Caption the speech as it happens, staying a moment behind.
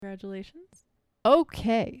Congratulations.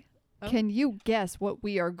 Okay. Oh. Can you guess what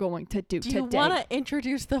we are going to do Do today? you want to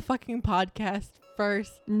introduce the fucking podcast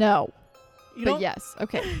first? No. You But don't? yes.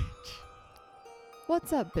 Okay.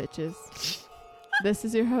 What's up, bitches? This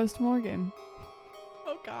is your host, Morgan.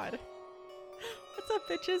 Oh, God. What's up,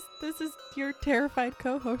 bitches? This is your terrified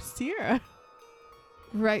co-host, Sierra.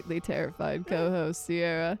 Rightly terrified co-host,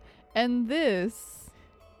 Sierra. And this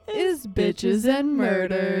is Bitches and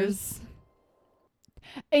Murders.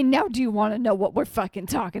 And now do you want to know what we're fucking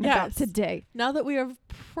talking about Yes. today? Now that we have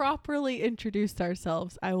properly introduced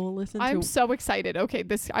ourselves, I will listen I'm to... so excited. Okay,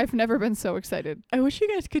 I've never been so excited. I wish you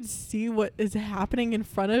guys could see what is happening in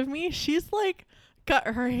front of me. She's like got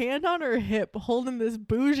her hand on her hip holding this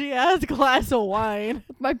bougie ass glass of wine.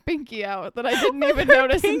 With my pinky out that I didn't even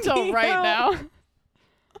notice until pinky right out. now.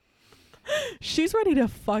 She's ready to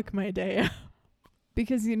fuck my day.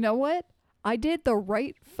 Because you know what? I did the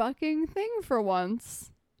right fucking thing for once.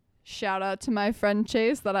 Shout out to my friend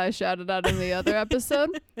Chase that I shouted out in the other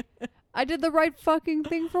episode. I did the right fucking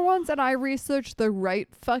thing for once, and I researched the right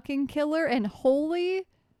fucking killer, and holy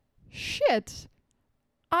shit,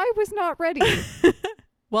 I was not ready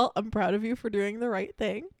Well, I'm proud of you for doing the right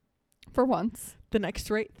thing. for once. The next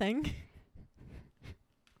right thing.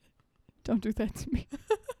 Don't do that to me.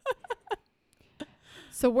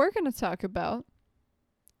 So we're going to talk about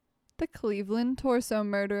the Cleveland torso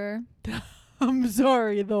murderer. I'm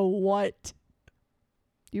sorry, the what?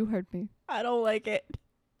 You heard me. I don't like it.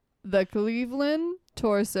 The Cleveland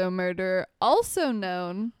torso murderer, also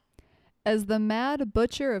known as the Mad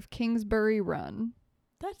Butcher of Kingsbury Run,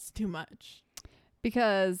 That's too much.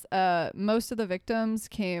 because most of the victims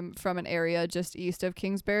came from an area just east of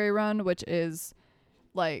Kingsbury Run, which is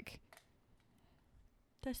like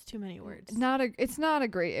That's too many words. it's not a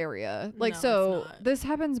great area. Like, No, it's so not. this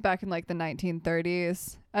happens back in like the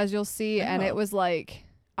 1930s, as you'll see, and it Oh. was like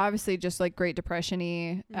obviously just like Great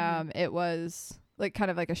Depression-y. Mhm. It was like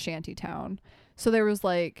kind of like a shanty town. So there was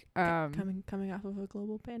like Coming off of a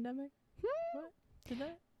global pandemic. What? Did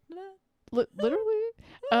that?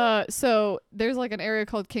 literally. So there's like an area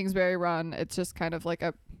called Kingsbury Run. It's just kind of like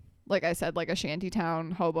like I said, like a shanty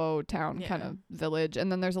town, hobo town kind Yeah. of village.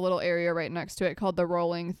 And then there's a little area right next to it called the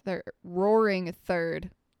Roaring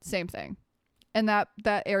Third. Same thing. And that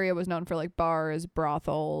area was known for like bars,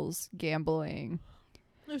 brothels, gambling.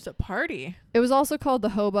 There's a party. It was also called the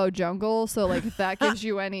Hobo Jungle. So like if that gives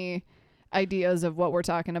you any ideas of what we're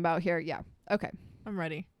talking about here. Yeah. Okay. I'm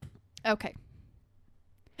ready. Okay.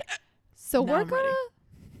 So Now we're I'm ready.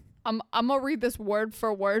 I'm gonna read this word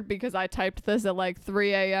for word because I typed this at like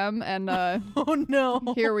 3 a.m. and Oh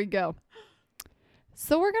no. here we go.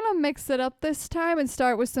 So we're gonna mix it up this time and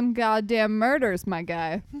start with some goddamn murders, my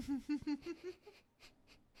guy.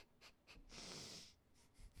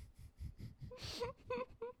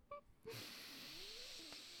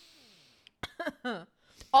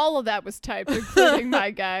 All of that was typed, including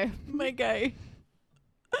my guy. My guy.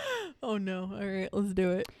 Oh no. All right, let's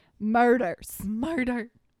do it. Murders. Murder.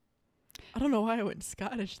 I don't know why I went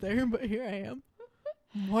Scottish there, but here I am.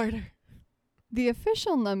 Murder. The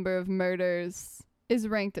official number of murders is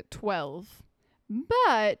ranked at 12,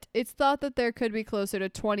 but it's thought that there could be closer to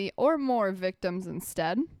 20 or more victims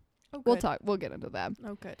instead. Oh, We'll get into that.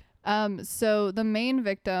 Oh, good. So the main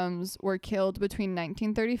victims were killed between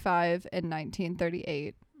 1935 and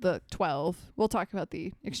 1938. The 12. We'll talk about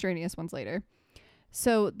the extraneous ones later.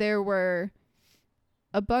 So there were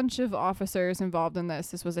a bunch of officers involved in this.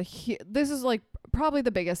 This is like probably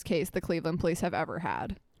the biggest case the Cleveland police have ever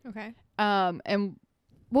had. Okay. And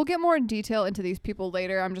we'll get more in detail into these people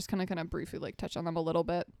later. I'm just gonna kind of briefly like touch on them a little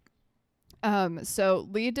bit. So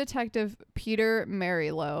lead detective Peter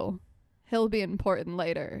Marilow, he'll be important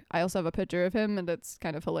later. I also have a picture of him, and it's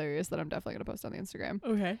kind of hilarious that I'm definitely gonna post on the Instagram.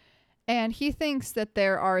 Okay. And he thinks that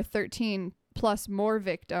there are 13 plus more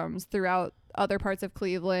victims throughout other parts of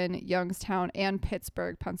Cleveland, Youngstown, and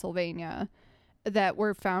Pittsburgh, Pennsylvania, that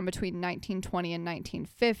were found between 1920 and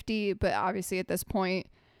 1950. But obviously at this point,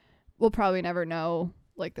 we'll probably never know.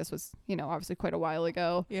 Like, this was, obviously quite a while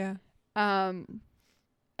ago. Yeah.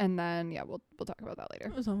 And then, yeah, we'll talk about that later.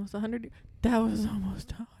 That was almost 100. That was almost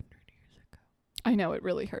 100 years ago. I know, it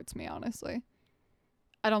really hurts me, honestly.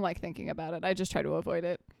 I don't like thinking about it. I just try to avoid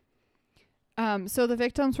it. So the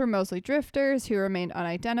victims were mostly drifters who remained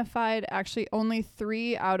unidentified. Actually, only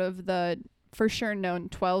 3 out of the for sure known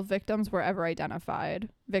 12 victims were ever identified.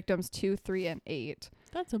 Victims 2, 3, and 8.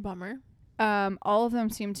 That's a bummer. All of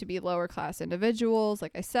them seemed to be lower class individuals,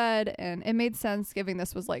 like I said, and it made sense given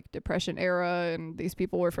this was like Depression era and these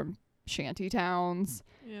people were from shanty towns.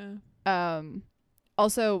 Yeah.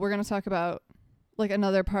 Also, we're going to talk about like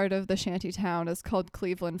another part of the shanty town is called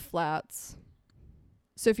Cleveland Flats.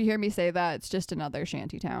 So if you hear me say that, it's just another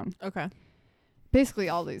shanty town. Okay. Basically,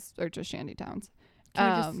 all these are just shanty towns. Can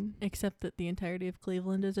I just accept that the entirety of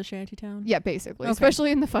Cleveland is a shanty town? Yeah, basically, Okay.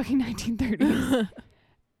 especially in the fucking 1930s.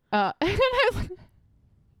 And then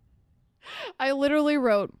I literally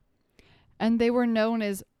wrote, and they were known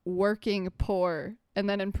as working poor. And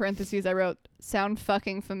then in parentheses, I wrote, sound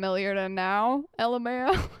fucking familiar to now,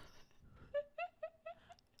 LMAO.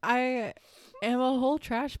 I am a whole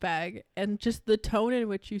trash bag, and just the tone in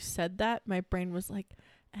which you said that, my brain was like,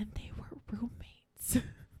 and they were roommates.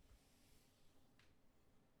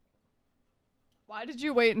 Why did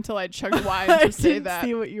you wait until I chugged wine I to say didn't that?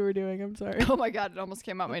 see what you were doing. I'm sorry. Oh my god, it almost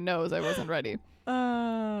came out my nose. I wasn't ready.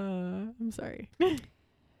 I'm sorry.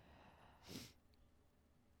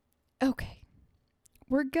 Okay.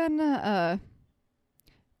 We're gonna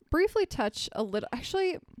briefly touch a little.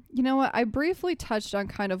 Actually, you know what? I briefly touched on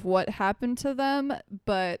kind of what happened to them,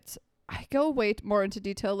 but I go way more into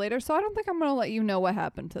detail later, so I don't think I'm gonna let you know what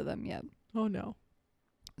happened to them yet. Oh no.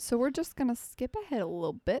 So we're just gonna skip ahead a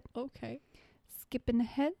little bit. Okay. Skipping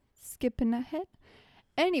ahead.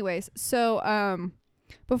 Anyways, so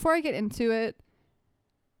before I get into it,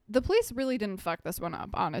 the police really didn't fuck this one up,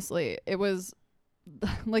 honestly. It was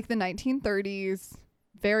like the 1930s,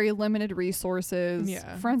 very limited resources.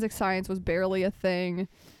 Yeah. Forensic science was barely a thing.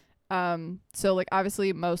 So like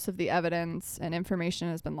obviously most of the evidence and information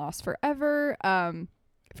has been lost forever.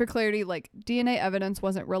 For clarity, like DNA evidence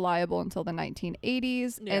wasn't reliable until the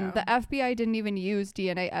 1980s, and the FBI didn't even use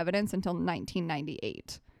DNA evidence until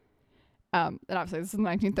 1998. And obviously this is the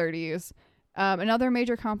 1930s. Another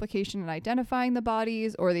major complication in identifying the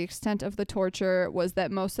bodies or the extent of the torture was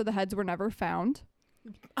that most of the heads were never found.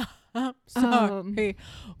 Sorry.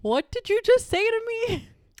 What did you just say to me?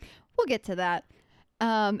 We'll get to that.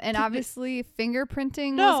 And obviously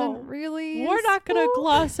fingerprinting No, wasn't really We're not going to useful.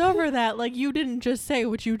 gloss over that like you didn't just say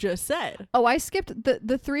what you just said. Oh, I skipped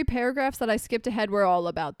the 3 paragraphs that I skipped ahead were all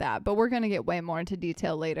about that, but we're going to get way more into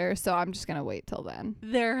detail later, so I'm just going to wait till then.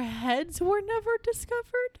 Their heads were never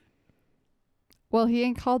discovered? Well, he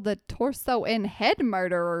ain't called the torso and head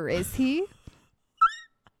murderer, is he?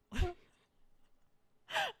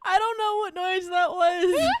 I don't know what noise that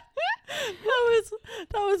was.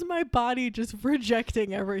 that was my body just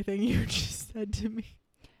rejecting everything you just said to me.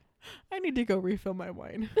 I need to go refill my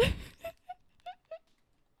wine.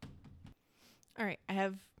 All right, I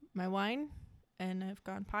have my wine and I've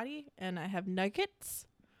gone potty and I have nuggets.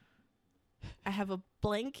 I have a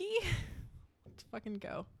blankie. Let's fucking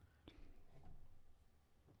go.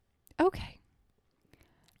 Okay.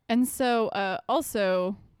 And so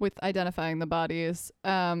also with identifying the bodies,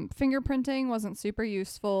 fingerprinting wasn't super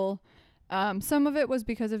useful. Some of it was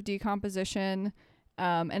because of decomposition,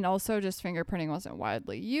 and also just fingerprinting wasn't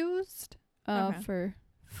widely used. For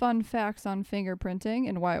fun facts on fingerprinting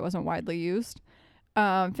and why it wasn't widely used.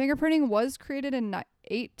 Fingerprinting was created in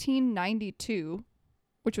 1892,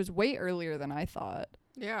 which was way earlier than I thought.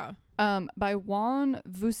 Yeah. By Juan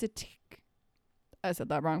Vucetic. I said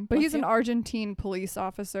that wrong, but he's an Argentine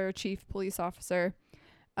chief police officer.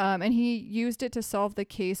 And he used it to solve the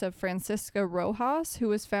case of Francisca Rojas, who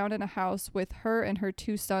was found in a house with her and her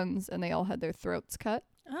 2 sons, and they all had their throats cut.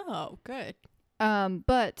 Oh, good.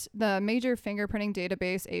 But the major fingerprinting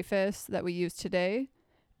database, AFIS, that we use today,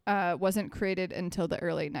 wasn't created until the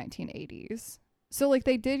early 1980s. So, like,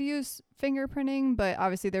 they did use fingerprinting, but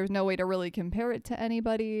obviously there was no way to really compare it to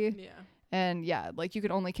anybody. Yeah. And yeah, like you could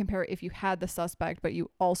only compare it if you had the suspect, but you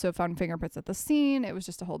also found fingerprints at the scene. It was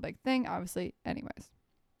just a whole big thing, obviously. Anyways.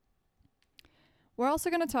 We're also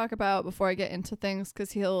going to talk about, before I get into things,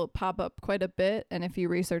 because he'll pop up quite a bit, and if you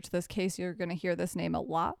research this case, you're going to hear this name a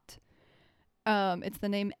lot. It's the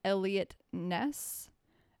name Eliot Ness.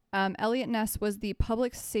 Eliot Ness was the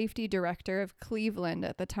public safety director of Cleveland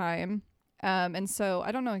at the time. And so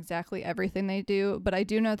I don't know exactly everything they do, but I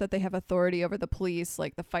do know that they have authority over the police,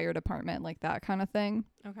 like the fire department, like that kind of thing.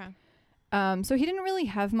 Okay. So he didn't really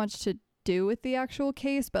have much to do with the actual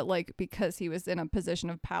case, but like because he was in a position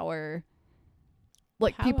of power,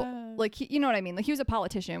 like people, like you know what I mean? Like he was a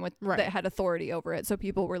politician that had authority over it, so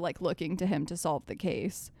people were like looking to him to solve the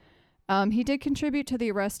case. He did contribute to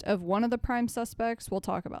the arrest of one of the prime suspects. We'll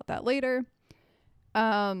talk about that later.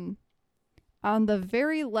 On the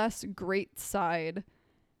very less great side,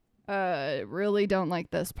 really don't like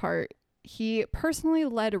this part. He personally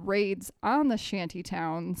led raids on the shanty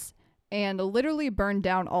towns and literally burned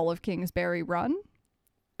down all of Kingsbury Run.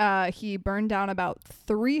 He burned down about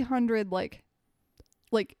 300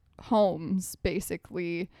 like homes,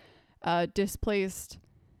 basically, displaced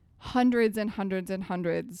hundreds and hundreds and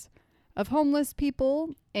hundreds of homeless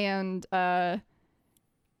people, and it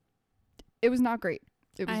was not great.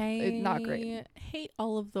 It was not great. I hate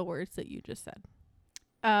all of the words that you just said.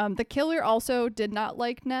 The killer also did not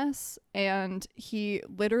like Ness, and he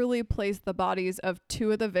literally placed the bodies of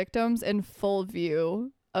 2 of the victims in full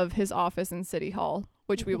view of his office in City Hall,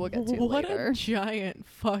 which we will get to what later. A giant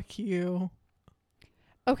fuck you.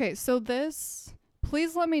 Okay, so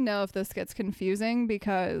please let me know if this gets confusing,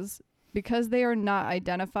 because they are not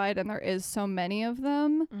identified and there is so many of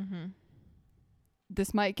them,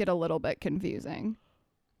 this might get a little bit confusing.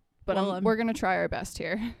 But we're going to try our best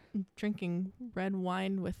here. Drinking red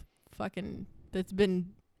wine with fucking that's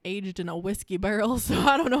been aged in a whiskey barrel, so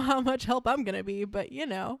I don't know how much help I'm going to be, but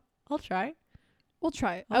I'll try. We'll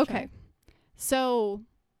try it. I'll okay. try. So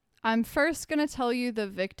I'm first going to tell you the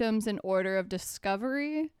victims in order of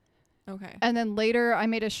discovery. Okay. And then later I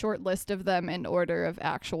made a short list of them in order of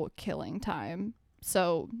actual killing time.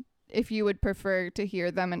 So if you would prefer to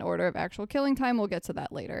hear them in order of actual killing time, we'll get to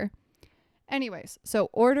that later. Anyways, so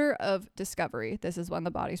order of discovery. This is when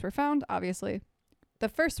the bodies were found, obviously. The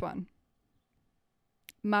first one,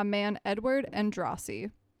 my man Edward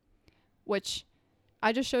Andrassy, which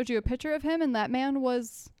I just showed you a picture of him, and that man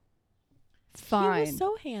was fine. He was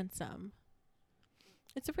so handsome.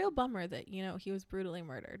 It's a real bummer that, he was brutally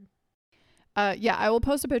murdered. Yeah, I will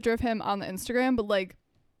post a picture of him on the Instagram, but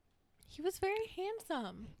he was very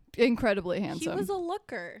handsome. Incredibly handsome. He was a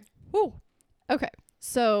looker. Woo. Okay.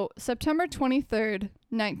 So, September 23rd,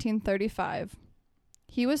 1935,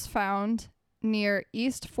 he was found near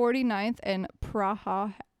East 49th and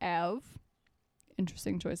Praha Ave.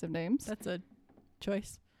 Interesting choice of names. That's a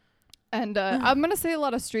choice. And I'm going to say a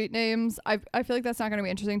lot of street names. I feel like that's not going to be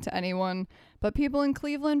interesting to anyone but people in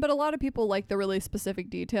Cleveland, but a lot of people like the really specific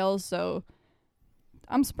details, so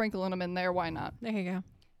I'm sprinkling them in there. Why not? There you go.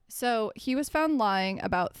 So, he was found lying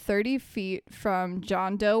about 30 feet from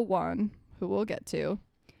John Doe 1, who we'll get to.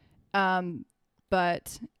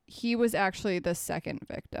 But he was actually the second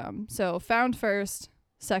victim. So found first,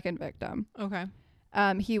 second victim. Okay.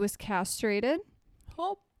 He was castrated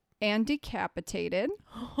and decapitated.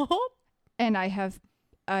 And I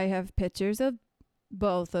have pictures of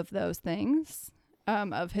both of those things,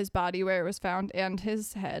 of his body where it was found and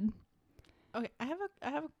his head. Okay, I have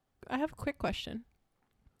a quick question.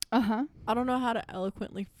 Uh-huh. I don't know how to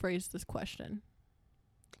eloquently phrase this question.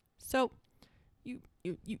 So,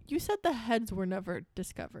 you said the heads were never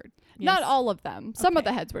discovered. Yes? Not all of them. Some of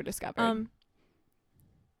the heads were discovered.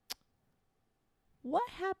 What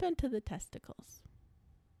happened to the testicles?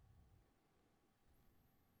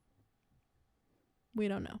 We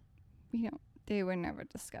don't know. They were never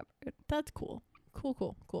discovered. That's cool.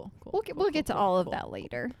 Cool. We'll get to all of that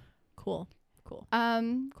later. Cool.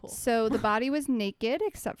 So the body was naked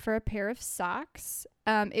except for a pair of socks.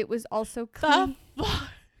 It was also clean.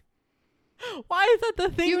 Why is that the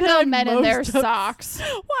thing men in their socks.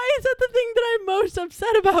 Why is that the thing that I'm most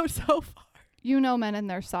upset about so far? Men in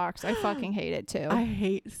their socks. I fucking hate it too. I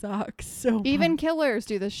hate socks so much. Even killers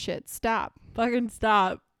do this shit. Stop. Fucking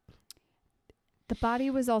stop. The body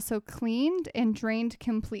was also cleaned and drained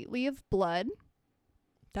completely of blood.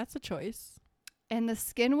 That's a choice. And the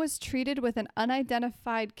skin was treated with an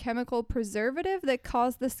unidentified chemical preservative that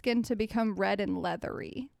caused the skin to become red and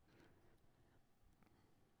leathery.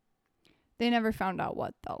 They never found out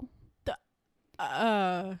what, though.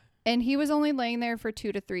 And he was only laying there for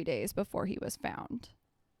 2 to 3 days before he was found.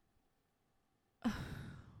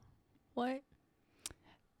 What?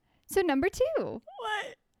 So number 2.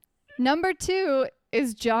 What? Number 2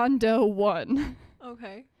 is John Doe 1.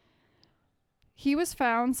 Okay. He was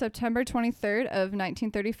found September 23rd of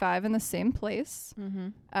 1935 in the same place.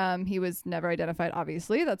 Mm-hmm. He was never identified,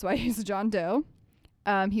 obviously. That's why he's John Doe.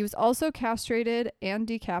 He was also castrated and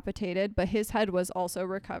decapitated, but his head was also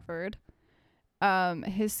recovered.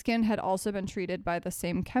 His skin had also been treated by the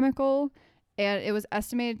same chemical, and he was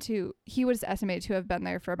estimated to have been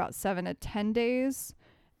there for about 7 to 10 days.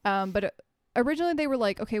 But originally they were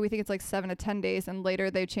like, okay, we think it's like 7 to 10 days, and later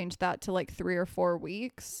they changed that to like 3 or 4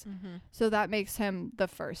 weeks. Mm-hmm. So that makes him the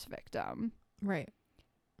first victim. Right.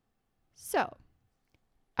 So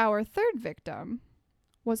our third victim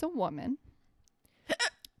was a woman.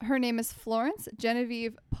 Her name is Florence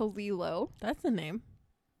Genevieve Polillo. That's the name.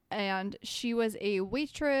 And she was a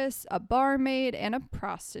waitress, a barmaid, and a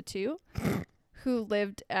prostitute who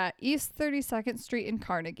lived at East 32nd Street in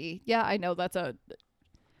Carnegie. Yeah, I know that's a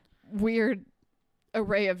weird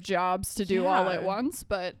array of jobs to do all at once,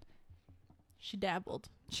 but she dabbled.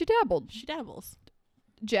 She dabbled. She dabbles.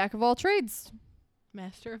 Jack of all trades.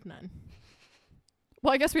 Master of none.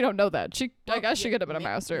 Well, I guess we don't know that. I guess she could have been a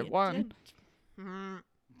master of one.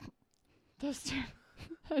 Those two.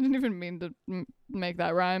 I didn't even mean to make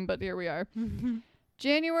that rhyme, but here we are.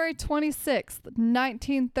 January 26th,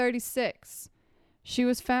 1936. She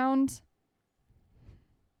was found.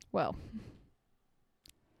 Well,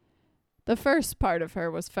 the first part of her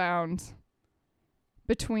was found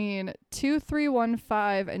between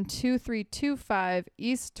 2315 and 2325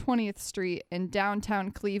 East 20th Street in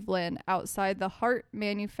downtown Cleveland outside the Hart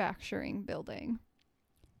Manufacturing Building.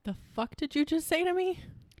 The fuck did you just say to me?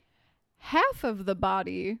 Half of the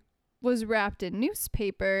body was wrapped in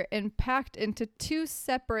newspaper and packed into 2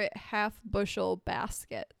 separate half-bushel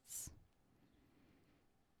baskets.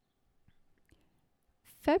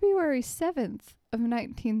 February 7th of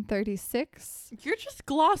 1936. You're just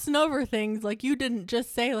glossing over things like you didn't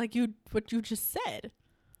just say what you just said.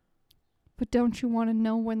 But don't you want to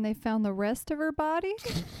know when they found the rest of her body?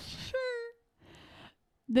 Sure.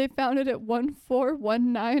 They found it at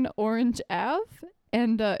 1419 Orange Ave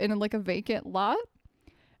and in like a vacant lot.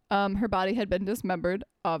 Her body had been dismembered,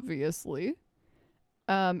 obviously.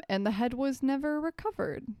 And the head was never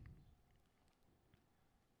recovered.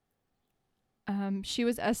 She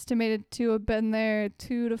was estimated to have been there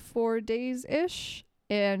 2 to 4 days-ish,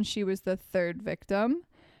 and she was the 3rd victim.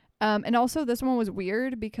 And also this one was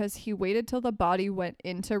weird because he waited till the body went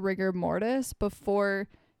into rigor mortis before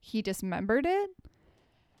he dismembered it.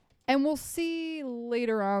 And we'll see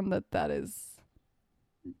later on that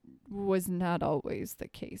was not always the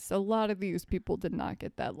case. A lot of these people did not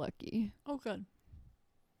get that lucky. Oh, good.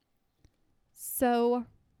 So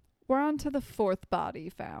we're on to the 4th body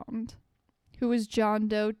found, who was John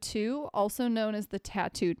Doe 2, also known as the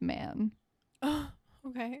Tattooed Man. Oh,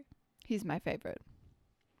 okay. He's my favorite.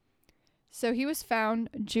 So he was found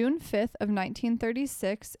June 5th of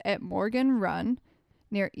 1936 at Morgan Run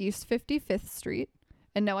near East 55th Street.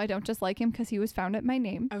 And no, I don't just like him because he was found at my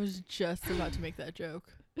name. I was just about to make that joke.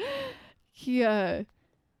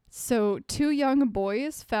 So 2 young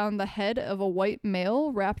boys found the head of a white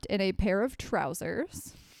male wrapped in a pair of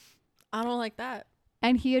trousers. I don't like that.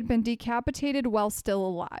 And he had been decapitated while still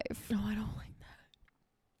alive. No, I don't like that.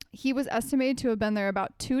 He was estimated to have been there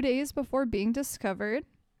about 2 days before being discovered.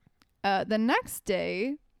 The next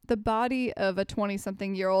day, the body of a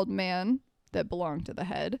 20-something-year-old man that belonged to the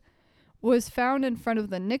head was found in front of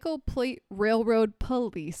the Nickel Plate Railroad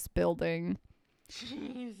Police Building.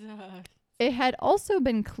 Jesus. It had also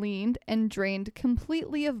been cleaned and drained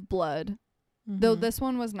completely of blood, though this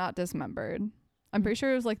one was not dismembered. I'm pretty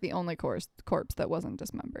sure it was like the only corpse that wasn't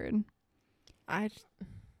dismembered.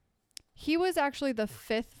 He was actually the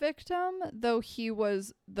 5th victim, though he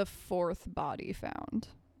was the 4th body found.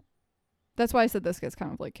 That's why I said this gets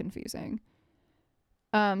kind of like confusing.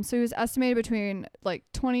 So he was estimated between like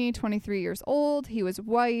 23 years old. He was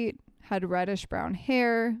white, had reddish brown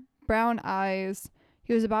hair, brown eyes.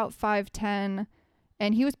 He was about 5'10",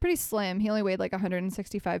 and he was pretty slim. He only weighed like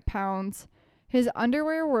 165 pounds. His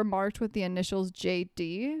underwear were marked with the initials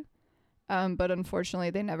JD, but unfortunately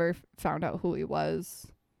they never found out who he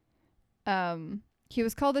was. He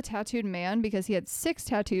was called the Tattooed Man because he had 6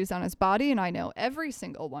 tattoos on his body, and I know every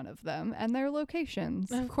single one of them and their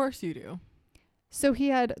locations. Of course you do. So he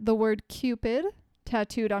had the word Cupid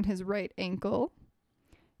tattooed on his right ankle.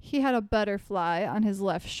 He had a butterfly on his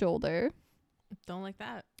left shoulder. Don't like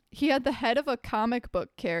that. He had the head of a comic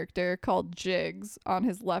book character called Jigs on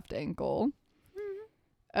his left ankle.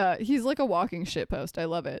 He's like a walking shitpost. I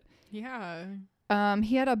love it. Yeah.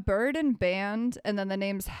 He had a bird and band, and then the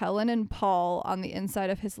names Helen and Paul on the inside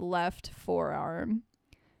of his left forearm.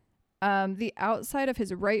 The outside of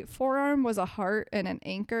his right forearm was a heart and an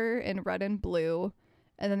anchor in red and blue.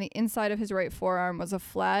 And then the inside of his right forearm was a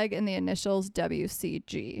flag and the initials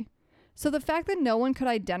WCG. So the fact that no one could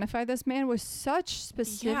identify this man with such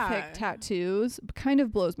specific tattoos kind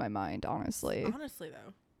of blows my mind, honestly. Honestly,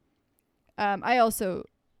 though. I also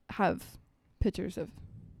have pictures of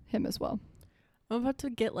him as well. I'm about to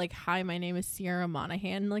get like, hi, my name is Sierra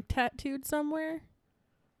Monahan, like tattooed somewhere.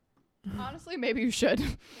 Honestly, maybe you should.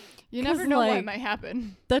 You never know what might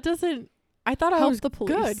happen. That doesn't... I thought I was the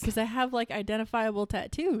police. good because I have like identifiable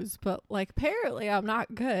tattoos, but like apparently I'm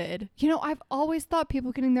not good. You know, I've always thought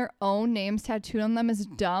people getting their own names tattooed on them is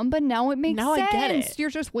dumb, but now it makes sense. I get it. You're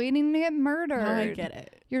just waiting to get murdered. Now I get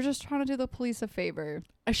it. You're just trying to do the police a favor.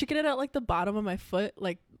 I should get it at like the bottom of my foot,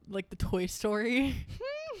 like the Toy Story,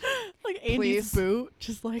 like Andy's boot,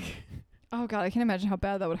 just like. Oh God, I can't imagine how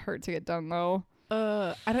bad that would hurt to get done though.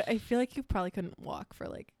 I feel like you probably couldn't walk for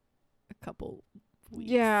like a couple weeks.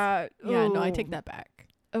 Yeah. No, I take that back.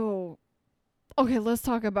 Oh. Okay, let's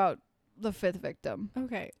talk about the 5th victim.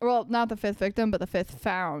 Okay. Well, not the 5th victim, but the 5th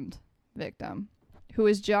found victim, who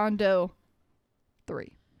is John Doe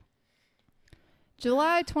 3.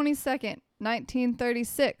 July 22nd,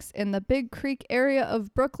 1936, in the Big Creek area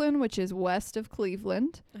of Brooklyn, which is west of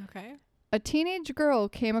Cleveland, Okay. a teenage girl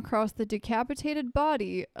came across the decapitated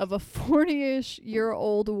body of a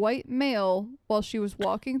 40-ish-year-old white male while she was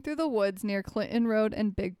walking through the woods near Clinton Road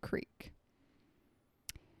and Big Creek.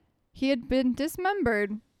 He had been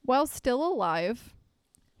dismembered while still alive.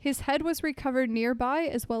 His head was recovered nearby,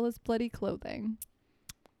 as well as bloody clothing.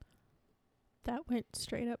 That went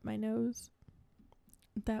straight up my nose.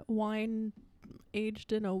 That wine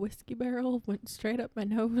aged in a whiskey barrel went straight up my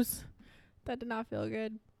nose. That did not feel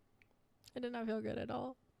good. It did not feel good at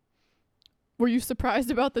all. Were you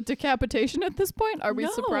surprised about the decapitation at this point? Are we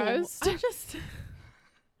No, surprised?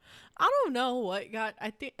 I don't know what got.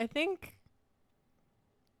 I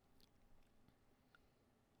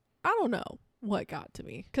don't know what got to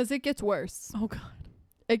me. Because it gets worse. Oh God.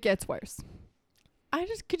 It gets worse.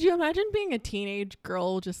 Could you imagine being a teenage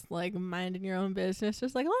girl just like minding your own business,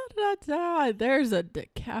 just like, oh, da, da, da, there's a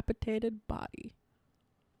decapitated body.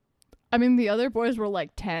 I mean, the other boys were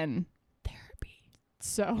like 10. Therapy.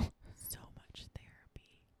 So Much therapy.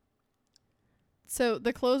 So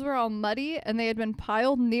the clothes were all muddy, and they had been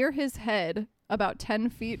piled near his head about 10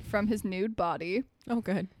 feet from his nude body. Oh,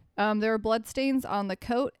 good. There were bloodstains on the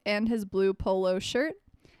coat and his blue polo shirt,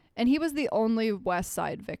 and he was the only West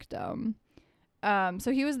Side victim.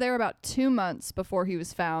 So he was there about 2 months before he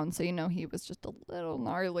was found, so he was just a little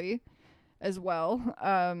gnarly as well.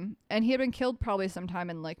 And he had been killed probably sometime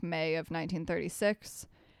in like May of 1936.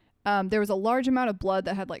 There was a large amount of blood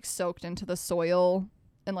that had like soaked into the soil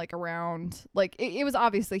and like around, like it was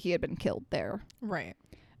obviously he had been killed there. Right.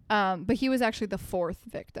 But he was actually the 4th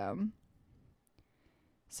victim.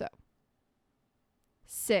 So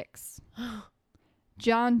 6.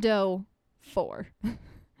 John Doe 4.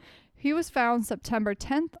 He was found September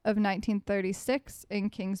 10th of 1936 in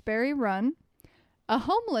Kingsbury Run. A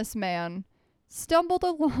homeless man stumbled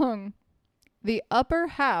along the upper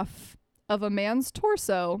half of a man's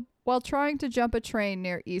torso while trying to jump a train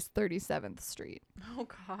near East 37th Street. Oh,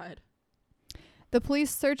 God. The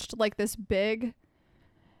police searched like this big...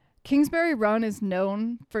 Kingsbury Run is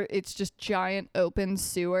known for its just giant open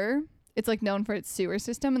sewer. It's like known for its sewer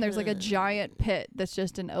system, and there's like a giant pit that's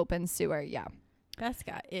just an open sewer. Yeah. That's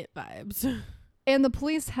got it vibes. And the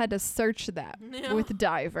police had to search that No. with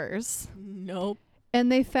divers. Nope.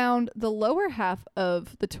 And they found the lower half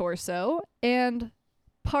of the torso and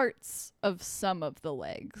parts of some of the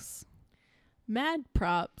legs. Mad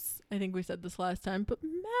props. I think we said this last time, but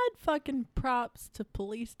mad fucking props to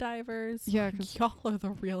police divers. Yeah, Like, 'cause- y'all are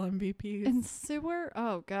the real MVPs. And sewer,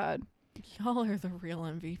 oh God. Y'all are the real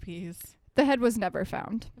MVPs. The head was never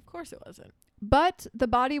found. Of course it wasn't. But the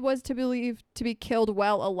body was to believed to be killed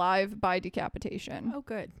while alive by decapitation. Oh,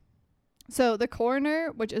 good. So the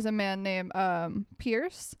coroner, which is a man named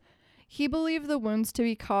Pierce, he believed the wounds to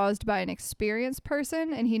be caused by an experienced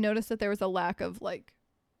person, and he noticed that there was a lack of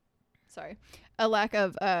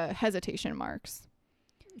hesitation marks.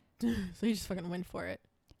 So you just fucking went for it.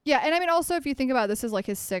 Yeah, and I mean also if you think about it, this is like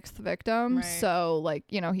his 6th victim, Right. so like,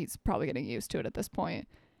 he's probably getting used to it at this point.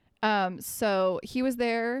 So he was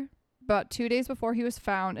there about 2 days before he was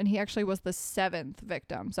found, and he actually was the 7th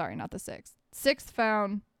victim. Sorry, not the 6th. 6th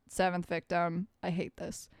found, 7th victim. I hate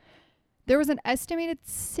this. There was an estimated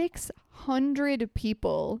 600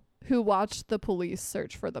 people who watched the police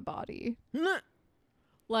search for the body.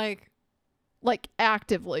 Like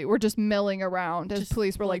actively, we're just milling around as Just,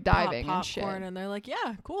 police were like diving and shit. And they're like,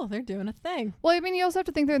 yeah, cool, they're doing a thing. Well, I mean, you also have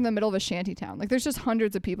to think they're in the middle of a shanty town. Like, there's just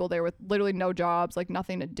hundreds of people there with literally no jobs, like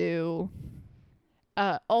nothing to do.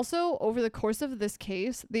 Also, over the course of this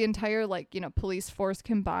case, the entire police force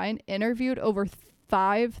combined interviewed over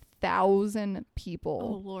 5,000 Oh,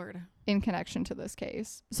 people Lord. in connection to this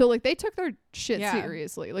case. So like they took their shit Yeah.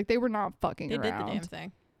 seriously. Like they were not fucking They around. did the damn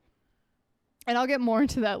thing. And I'll get more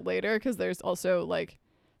into that later because there's also like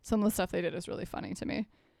some of the stuff they did is really funny to me.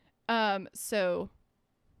 So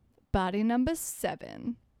body number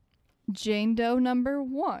 7, Jane Doe number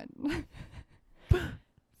 1,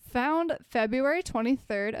 found February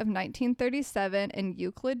 23rd of 1937 in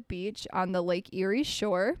Euclid Beach on the Lake Erie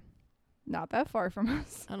shore. Not that far from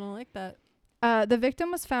us. I don't like that. The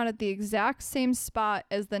victim was found at the exact same spot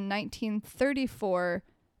as the 1934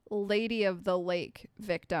 Lady of the Lake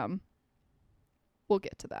victim. We'll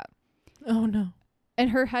get to that. Oh, no.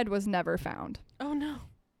 And her head was never found. Oh, no.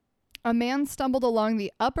 A man stumbled along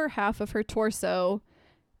the upper half of her torso,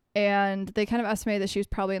 and they kind of estimated that she was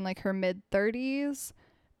probably in like her mid-30s.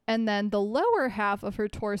 And then the lower half of her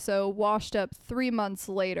torso washed up 3 months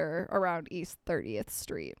later around East 30th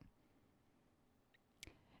Street.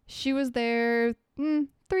 She was there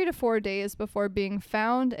 3 to 4 days before being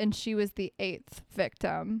found, and she was the 8th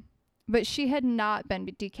victim. But she had not been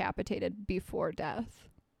decapitated before death.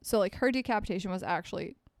 So, like, her decapitation was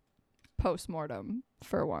actually post-mortem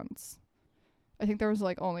for once. I think there was,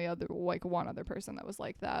 like, only one other person that was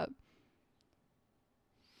like that.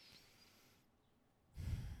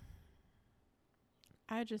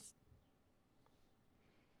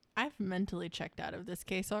 I've mentally checked out of this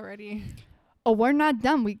case already. Oh, we're not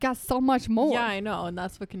done. We got so much more. Yeah, I know, and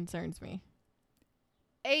that's what concerns me.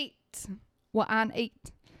 8. We're on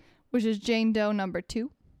 8, which is Jane Doe number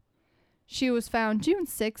 2. She was found June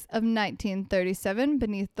 6th of 1937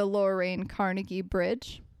 beneath the Lorain Carnegie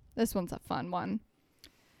Bridge. This one's a fun one.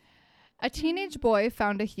 A teenage boy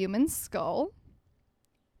found a human skull.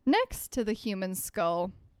 Next to the human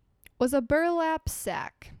skull was a burlap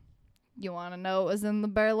sack. You want to know what was in the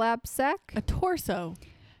burlap sack? A torso.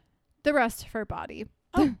 The rest of her body.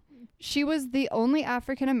 Oh. She was the only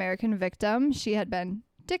African American victim. She had been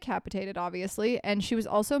decapitated, obviously, and she was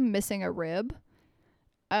also missing a rib.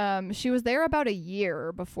 She was there about a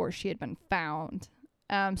year before she had been found.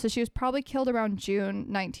 So she was probably killed around June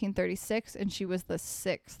 1936, and she was the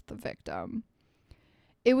 6th victim.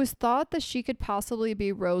 It was thought that she could possibly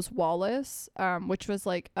be Rose Wallace, which was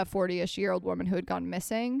like a 40-ish-year-old woman who had gone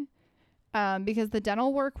missing, because the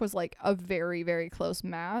dental work was like a very, very close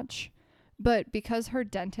match. But because her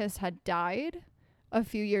dentist had died a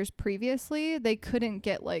few years previously, they couldn't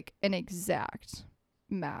get like an exact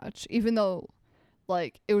match, even though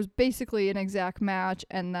like it was basically an exact match.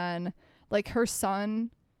 And then like her son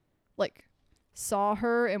like saw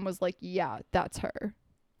her and was like, yeah, that's her.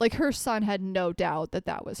 Like her son had no doubt that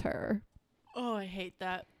that was her. Oh, I hate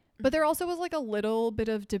that. But there also was like a little bit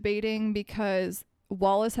of debating because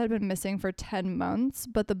Wallace had been missing for 10 months,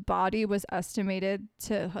 but the body was estimated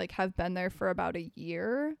to like have been there for about a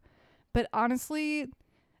year. But honestly,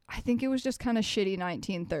 I think it was just kind of shitty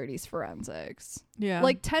 1930s forensics. Yeah.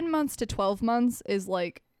 Like 10 months to 12 months is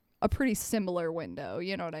like a pretty similar window,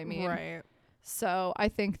 you know what I mean? Right. So I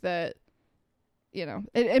think that, you know,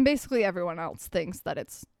 and basically everyone else thinks that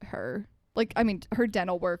it's her. Like, I mean, her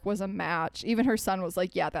dental work was a match. Even her son was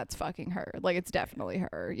like, yeah, that's fucking her. Like, it's definitely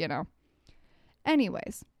her, you know?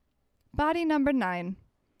 Anyways, body number 9,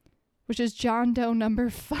 which is John Doe number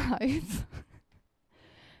 5.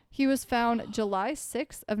 He was found July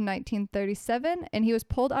 6th of 1937, and he was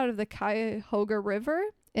pulled out of the Cuyahoga River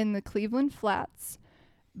in the Cleveland Flats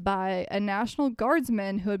by a National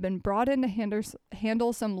Guardsman who had been brought in to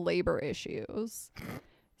handle some labor issues.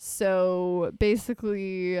 So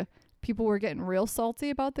basically, people were getting real salty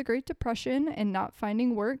about the Great Depression and not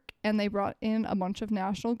finding work, and they brought in a bunch of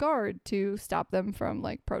National Guard to stop them from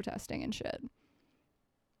like protesting and shit.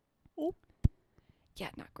 Oh. Yeah,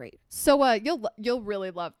 not great. So you'll really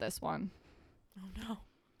love this one. Oh no.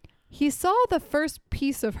 He saw the first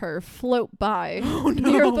piece of her float by Oh, no.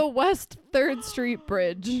 near the West 3rd Street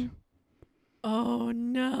Bridge. Oh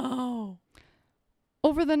no.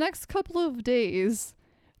 Over the next couple of days,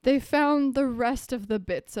 they found the rest of the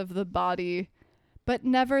bits of the body, but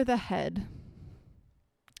never the head.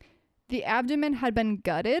 The abdomen had been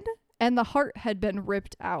gutted, and the heart had been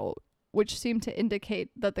ripped out, which seemed to indicate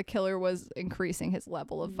that the killer was increasing his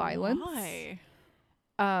level of violence. Why?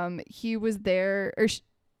 He was there,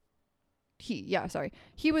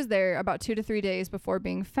 he was there about 2 to 3 days before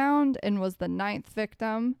being found and was the 9th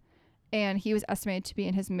victim, and he was estimated to be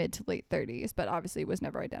in his mid to late 30s, but obviously was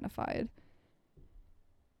never identified.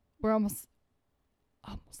 We're almost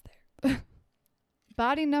there.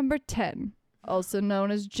 Body number 10, also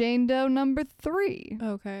known as Jane Doe number 3.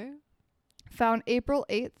 Okay. Found April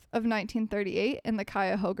 8th of 1938 in the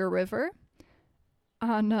Cuyahoga River.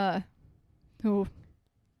 I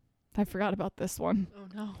forgot about this one. Oh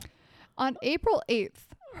no. On April 8th,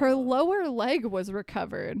 her lower leg was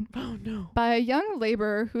recovered Oh no. by a young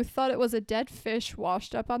laborer who thought it was a dead fish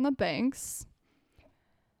washed up on the banks.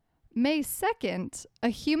 May 2nd, a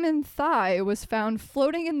human thigh was found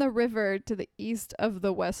floating in the river to the east of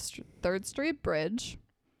the West 3rd Street Bridge.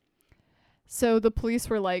 So the police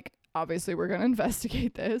were like, obviously we're going to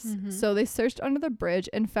investigate this. Mhm. So they searched under the bridge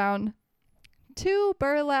and found 2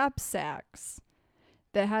 burlap sacks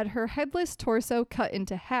that had her headless torso cut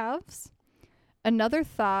into halves, another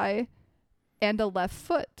thigh, and a left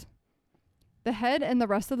foot. The head and the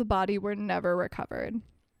rest of the body were never recovered.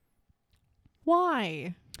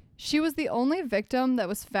 Why? She was the only victim that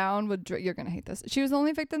was found with you're going to hate this. She was the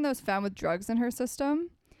only victim that was found with drugs in her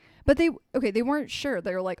system. But they weren't sure.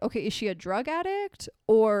 They were like, okay, is she a drug addict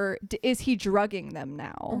or is he drugging them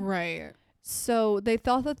now? Right. So they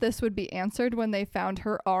thought that this would be answered when they found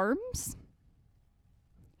her arms,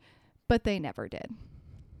 but they never did.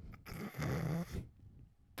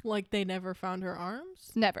 Like they never found her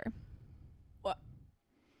arms? Never. What?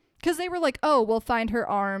 Because they were like, oh, we'll find her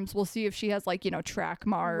arms. We'll see if she has, like, track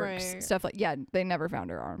marks, Right. stuff like. Yeah, they never found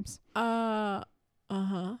her arms. Uh-huh.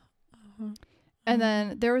 And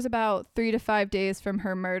then there was about 3 to 5 days from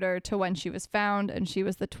her murder to when she was found, and she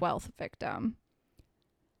was the 12th victim.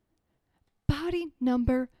 Body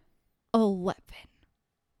number 11.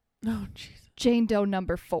 Oh, Jesus. Jane Doe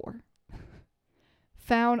number 4.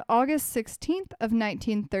 Found August 16th of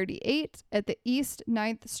 1938 at the East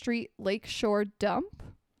 9th Street Lakeshore dump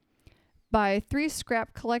by 3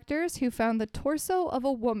 scrap collectors who found the torso of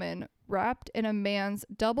a woman wrapped in a man's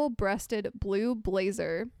double-breasted blue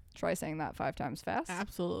blazer. Try saying that 5 times fast.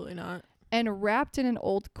 Absolutely not. And wrapped in an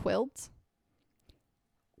old quilt.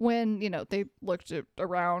 When, they looked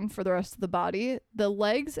around for the rest of the body, the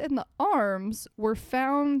legs and the arms were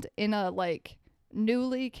found in a,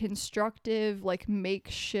 newly constructive,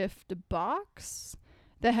 makeshift box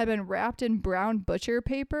that had been wrapped in brown butcher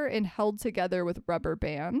paper and held together with rubber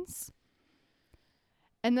bands.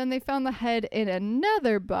 And then they found the head in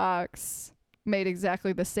another box made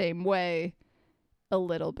exactly the same way, a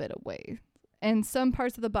little bit away. And some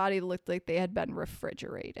parts of the body looked like they had been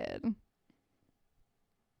refrigerated.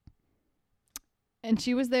 And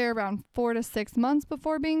she was there around 4 to 6 months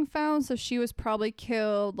before being found, so she was probably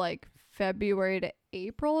killed February to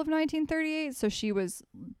April of 1938, so she was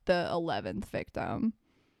the 11th victim.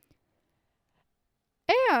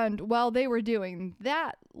 And while they were doing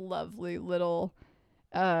that lovely little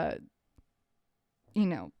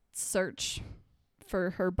search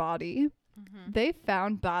for her body, they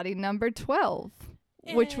found body number 12,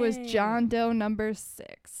 which was John Doe number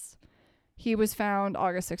 6. He was found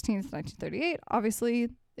August 16th, 1938. Obviously,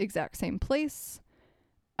 exact same place.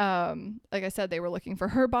 Like I said, they were looking for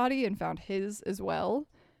her body and found his as well.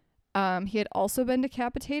 He had also been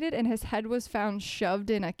decapitated, and his head was found shoved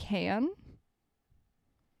in a can.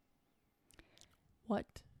 What?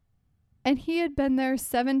 And he had been there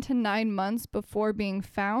 7 to 9 months before being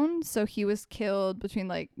found, so he was killed between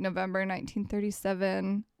November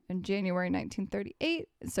 1937 and January 1938.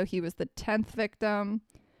 So he was the 10th victim.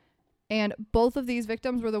 And both of these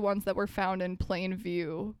victims were the ones that were found in plain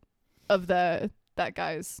view of that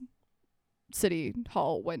guy's city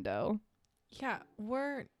hall window. Yeah,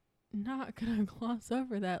 we're not gonna gloss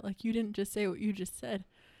over that. You didn't just say what you just said.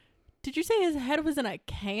 Did you say his head was in a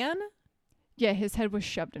can? Yeah, his head was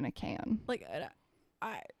shoved in a can. What?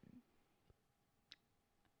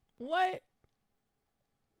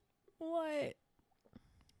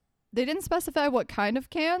 They didn't specify what kind of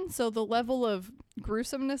can, so the level of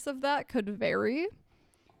gruesomeness of that could vary.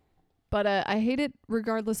 But I hate it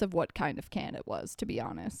regardless of what kind of can it was, to be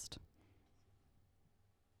honest.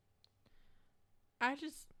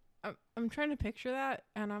 I'm trying to picture that,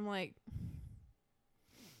 and I'm like,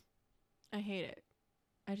 I hate it.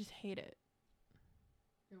 I just hate it.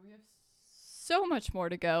 We have so much more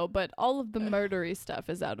to go, but all of the murdery stuff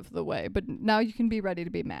is out of the way. But now you can be ready to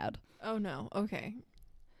be mad. Oh, no. Okay.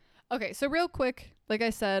 Okay, so real quick, like I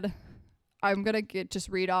said, I'm going to just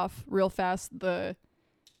read off real fast the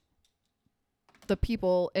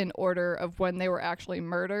people in order of when they were actually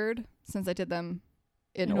murdered, since I did them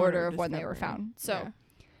in order of when they were found. So, yeah.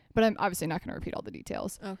 But I'm obviously not going to repeat all the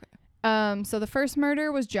details. Okay. So the first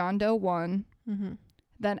murder was John Doe 1,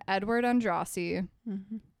 then Edward Andrassy,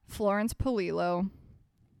 Florence Polillo,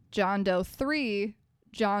 John Doe 3,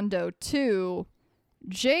 John Doe 2,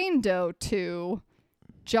 Jane Doe 2,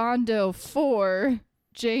 John Doe 4,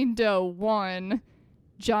 Jane Doe 1,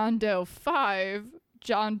 John Doe 5,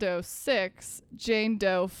 John Doe 6, Jane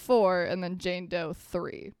Doe 4, and then Jane Doe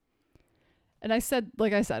 3. And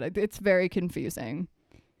like I said, it's very confusing.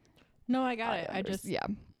 No, I got it. Yeah.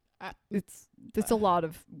 It's a lot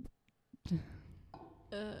of...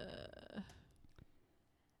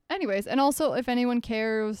 Anyways, and also if anyone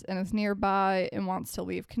cares and is nearby and wants to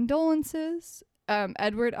leave condolences,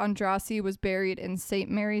 Edward Andrassy was buried in St.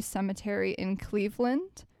 Mary's Cemetery in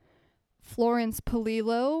Cleveland. Florence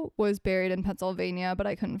Polillo was buried in Pennsylvania, but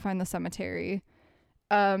I couldn't find the cemetery.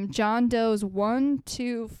 John Doe's 1,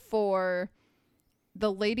 2, 4,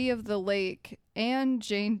 the Lady of the Lake, and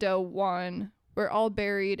Jane Doe 1 were all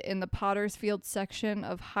buried in the Pottersfield section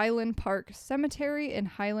of Highland Park Cemetery in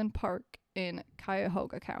Highland Park in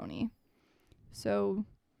Cuyahoga County. So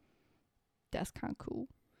that's kind of cool.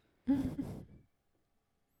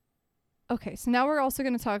 Okay, so now we're also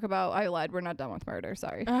going to talk about... I lied, we're not done with murder,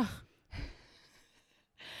 sorry.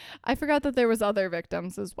 I forgot that there was other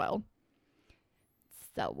victims as well.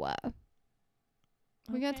 So,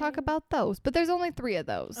 we're going to talk about those. But there's only 3 of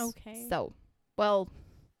those. Okay. So, well,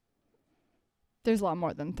 there's a lot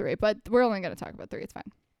more than 3, but we're only going to talk about 3. It's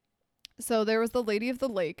fine. So there was the Lady of the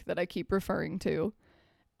Lake that I keep referring to.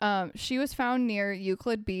 She was found near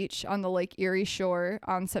Euclid Beach on the Lake Erie shore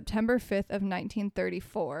on September 5th of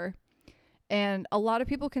 1934. And a lot of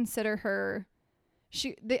people consider her,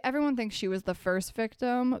 everyone thinks she was the first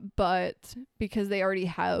victim, but because they already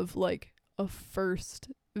have like a first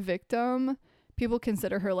victim, people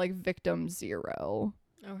consider her like victim 0.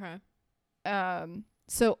 Okay.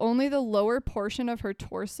 So only the lower portion of her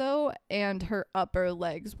torso and her upper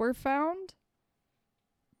legs were found.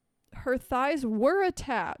 Her thighs were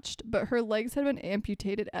attached, but her legs had been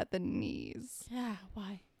amputated at the knees. Yeah,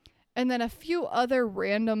 why? And then a few other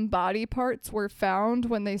random body parts were found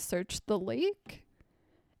when they searched the lake.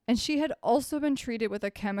 And she had also been treated with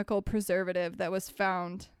a chemical preservative that was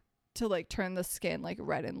found to like turn the skin like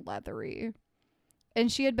red and leathery. And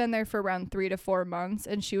she had been there for around 3 to 4 months,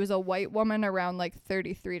 and she was a white woman around like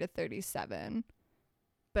 33 to 37.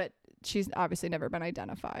 But she's obviously never been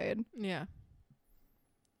identified. Yeah.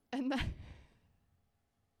 And then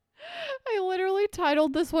I literally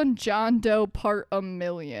titled this one John Doe Part a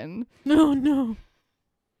Million. No.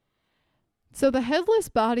 So the headless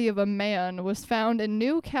body of a man was found in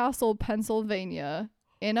Newcastle, Pennsylvania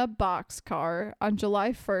in a boxcar on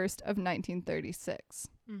July 1st of 1936.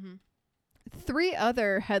 Mm-hmm. 3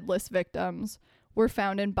 other headless victims were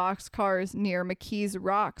found in boxcars near McKees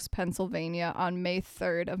Rocks, Pennsylvania on May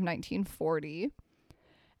 3rd of 1940.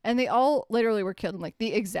 And they all literally were killed in like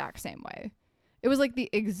the exact same way. It was like the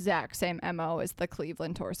exact same MO as the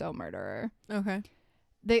Cleveland torso murderer. Okay.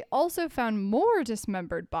 They also found more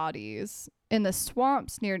dismembered bodies in the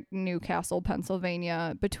swamps near Newcastle,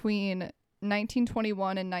 Pennsylvania between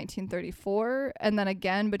 1921 and 1934, and then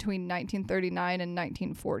again between 1939 and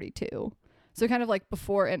 1942. So kind of like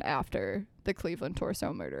before and after the Cleveland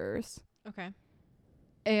torso murderers. Okay.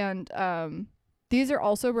 And these are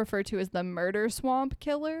also referred to as the murder swamp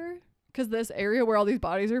killer, because this area where all these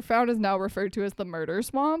bodies are found is now referred to as the murder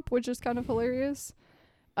swamp, which is kind of hilarious.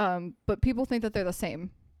 But people think that they're the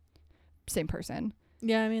same person.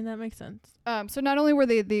 Yeah, I mean, that makes sense. So not only were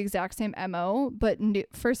they the exact same MO, but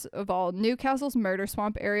first of all, Newcastle's murder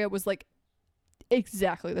swamp area was like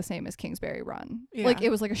exactly the same as Kingsbury Run. Yeah. Like it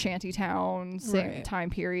was like a shanty town, same time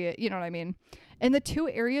period. You know what I mean? And the 2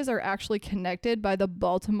 areas are actually connected by the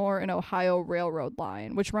Baltimore and Ohio Railroad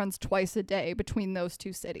line, which runs twice a day between those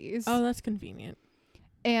 2 cities. Oh, that's convenient.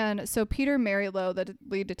 And so Peter Marylow, the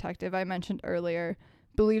lead detective I mentioned earlier,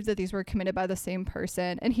 believed that these were committed by the same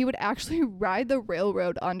person, and he would actually ride the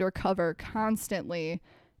railroad undercover constantly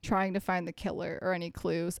trying to find the killer or any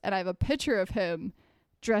clues. And I have a picture of him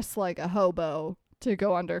dressed like a hobo to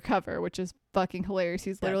go undercover, which is fucking hilarious.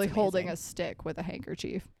 He's literally holding a stick with a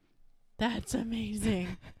handkerchief. That's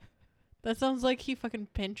amazing. That sounds like he fucking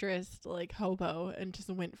Pinterest like hobo and just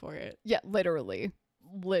went for it. Yeah, literally.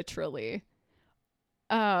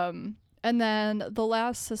 And then the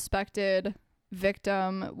last suspected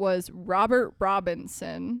victim was Robert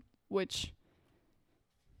Robinson, which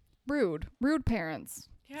rude parents.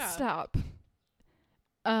 Yeah. Stop.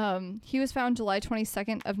 He was found July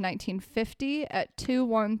 22nd of 1950 at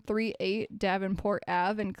 2138 Davenport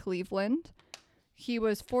Ave in Cleveland. He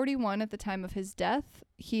was 41 at the time of his death.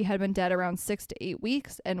 He had been dead around 6 to 8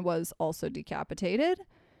 weeks and was also decapitated.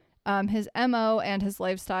 His MO and his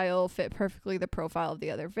lifestyle fit perfectly the profile of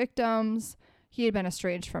the other victims. He had been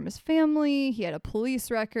estranged from his family. He had a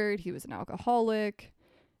police record. He was an alcoholic.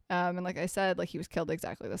 And like I said, like he was killed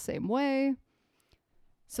exactly the same way.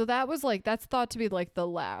 So that was like, that's thought to be like the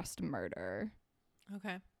last murder.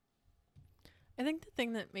 Okay. I think the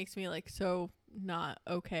thing that makes me like so not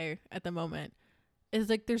okay at the moment is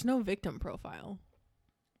like there's no victim profile.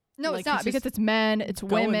 No, like, it's not, because it's men, it's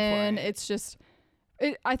going women, for it. it's just,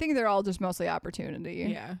 I think they're all just mostly opportunity.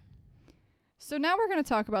 Yeah. So now we're going to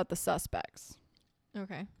talk about the suspects.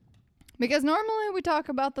 Okay. Because normally we talk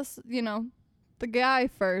about this, the guy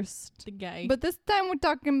first. The guy. But this time we're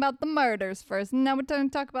talking about the murders first. And now we're going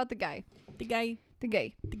to talk about the guy. The guy. The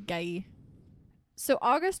gay. The guy. So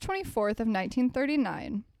August 24th of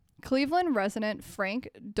 1939, Cleveland resident Frank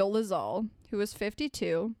Dolezal, who was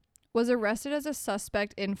 52, was arrested as a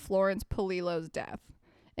suspect in Florence Polillo's death.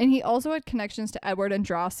 And he also had connections to Edward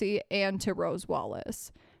Andrassy and to Rose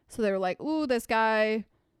Wallace. So they were like, ooh, this guy,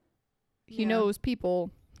 he knows people.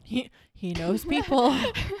 He knows people.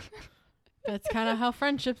 That's kind of how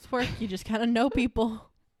friendships work. You just kind of know people.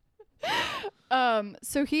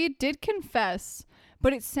 So he did confess,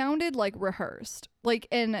 but it sounded like rehearsed. Like,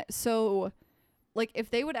 and so, like, if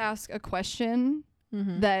they would ask a question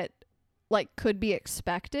that, like, could be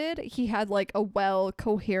expected, he had, like, a well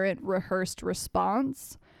coherent rehearsed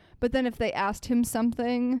response. But then if they asked him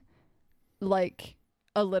something, like,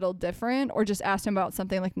 a little different, or just asked him about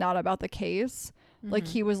something like not about the case. Like, Mhm.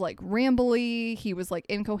 he was like rambly, he was like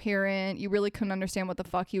incoherent, you really couldn't understand what the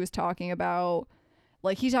fuck he was talking about.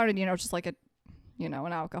 Like, he sounded, just like a, an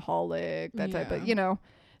alcoholic, that type of,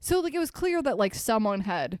 So, like, it was clear that, like, someone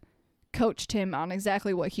had coached him on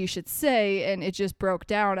exactly what he should say, and it just broke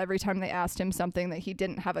down every time they asked him something that he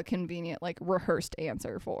didn't have a convenient, like, rehearsed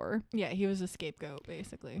answer for. Yeah, he was a scapegoat,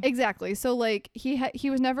 basically. Exactly. So, like, he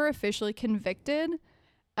was never officially convicted,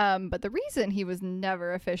 but the reason he was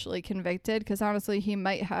never officially convicted, because honestly, he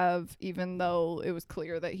might have, even though it was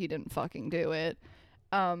clear that he didn't fucking do it,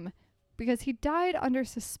 because he died under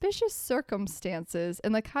suspicious circumstances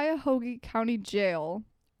in the Cuyahoga County Jail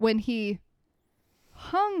when he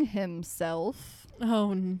hung himself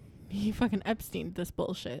He fucking Epsteined this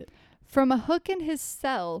bullshit. from a hook in his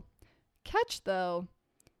cell. Catch, though,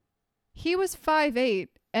 he was 5'8",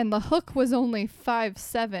 and the hook was only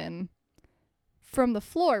 5'7" from the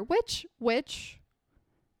floor, which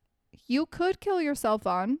you could kill yourself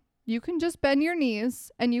on. You can just bend your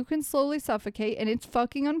knees and you can slowly suffocate, and it's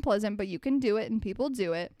fucking unpleasant, but you can do it, and people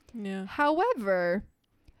do it. Yeah. However,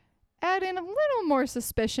 add in a little more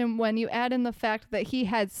suspicion when you add in the fact that he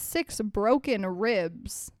had 6 broken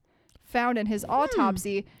ribs found in his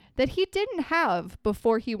autopsy that he didn't have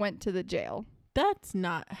before he went to the jail. That's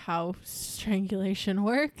not how strangulation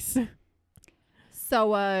works.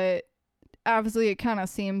 So, obviously it kind of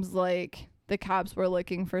seems like the cops were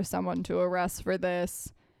looking for someone to arrest for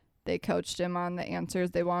this. They coached him on the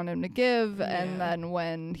answers they wanted him to give, Yeah. and then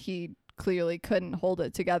when he clearly couldn't hold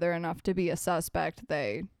it together enough to be a suspect,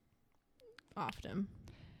 they... Offed him.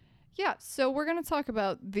 Yeah, so we're going to talk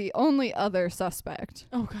about the only other suspect,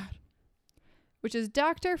 Oh, God. which is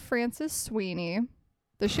Dr. Francis Sweeney.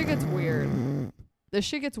 The shit gets weird. The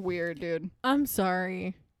shit gets weird, dude. I'm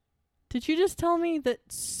sorry. Did you just tell me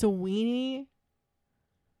that Sweeney...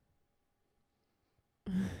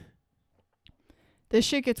 This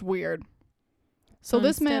shit gets weird. So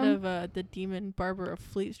this man... Instead of the demon barber of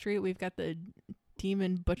Fleet Street, we've got the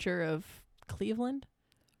demon butcher of Cleveland.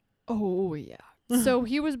 Oh, yeah. So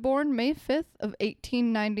he was born May 5th of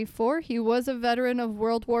 1894. He was a veteran of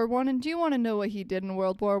World War I. And do you want to know what he did in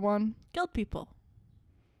World War I? Killed people.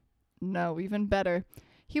 No, even better.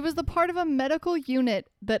 He was the part of a medical unit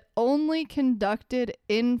that only conducted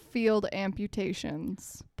in-field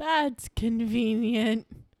amputations. That's convenient.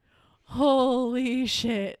 Holy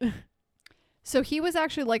shit. So he was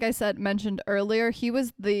actually, like I said, mentioned earlier, he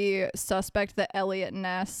was the suspect that Elliot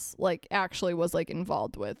Ness, like, actually was, like,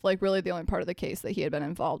 involved with. Like, really the only part of the case that he had been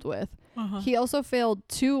involved with. Uh-huh. He also failed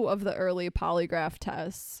 2 of the early polygraph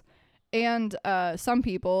tests. And some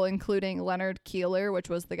people, including Leonard Keeler, which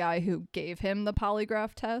was the guy who gave him the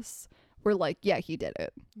polygraph tests, were like, yeah, he did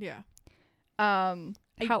it. Yeah.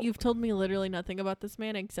 How- You've told me literally nothing about this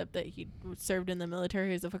man except that he served in the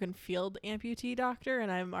military as a fucking field amputee doctor,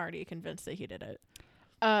 and I'm already convinced that he did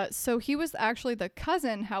it. So he was actually the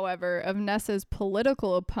cousin, however, of Ness's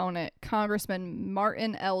political opponent, Congressman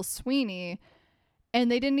Martin L. Sweeney,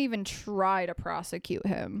 and they didn't even try to prosecute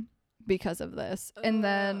him because of this. And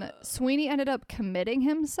then Sweeney ended up committing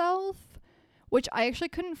himself, which I actually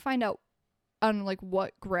couldn't find out on like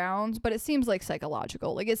what grounds, but it seems like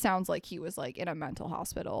psychological. Like, it sounds like he was like in a mental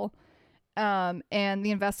hospital. And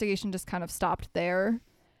the investigation just kind of stopped there.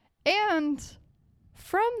 And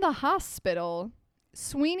from the hospital,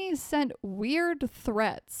 Sweeney sent weird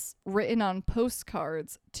threats written on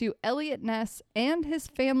postcards to Elliot Ness and his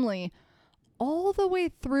family all the way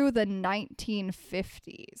through the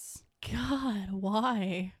 1950s. God,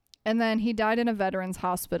 why? And then he died in a veterans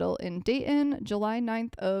hospital in Dayton, July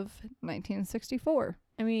 9th of 1964.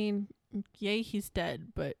 I mean, yay, he's dead,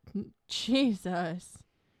 but Jesus.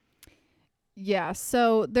 Yeah,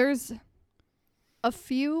 so there's a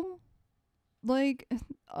few like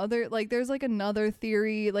other, like, there's like another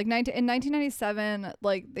theory, like in 1997,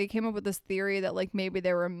 like they came up with this theory that like maybe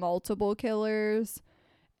there were multiple killers,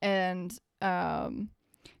 and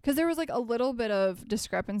because there was like a little bit of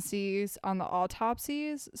discrepancies on the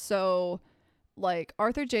autopsies. So like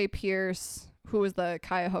Arthur J. Pierce, who was the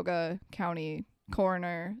Cuyahoga County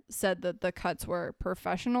coroner, said that the cuts were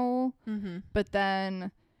professional, but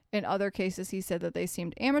then in other cases he said that they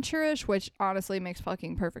seemed amateurish, which honestly makes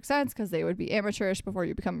fucking perfect sense because they would be amateurish before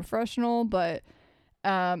you become a professional. But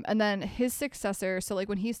and then his successor, so like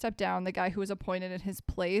when he stepped down, the guy who was appointed in his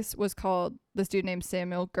place was called this dude named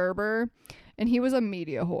Samuel Gerber, and he was a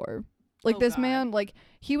media whore. Like, this man, like,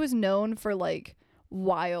 he was known for like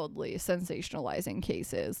wildly sensationalizing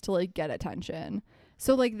cases to like get attention.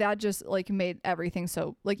 So like that just like made everything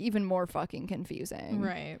so like even more fucking confusing.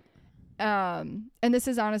 Right. And this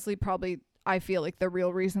is honestly probably I feel like the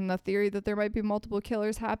real reason the theory that there might be multiple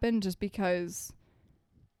killers happened, just because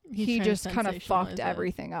he just kind of fucked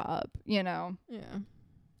everything up, you know? Yeah.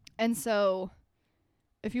 And so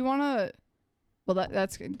if you want to, well,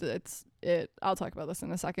 that's it. I'll talk about this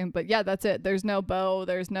in a second, but yeah, that's it. There's no Bo.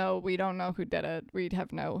 We don't know who did it. We'd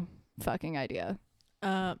have no fucking idea.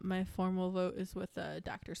 My formal vote is with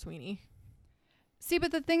Dr. Sweeney. See,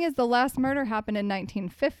 but the thing is, the last murder happened in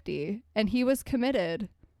 1950, and he was committed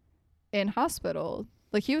in hospital.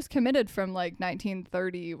 Like, he was committed from, like,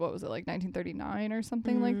 1930, what was it, like 1939 or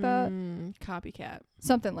something like that? Copycat.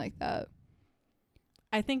 Something like that.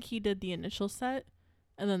 I think he did the initial set,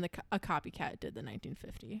 and then a copycat did the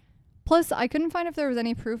 1950. Plus, I couldn't find if there was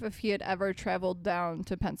any proof if he had ever traveled down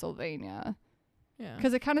to Pennsylvania. Yeah.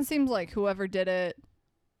 Because it kind of seems like whoever did it,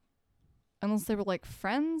 unless they were, like,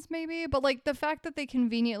 friends, maybe? But, like, the fact that they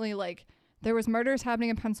conveniently, like, there was murders happening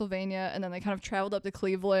in Pennsylvania, and then they kind of traveled up to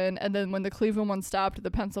Cleveland, and then when the Cleveland one stopped, the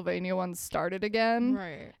Pennsylvania one started again.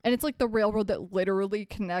 Right. And it's, like, the railroad that literally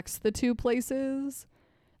connects the two places.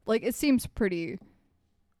 Like, it seems pretty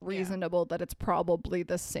reasonable that it's probably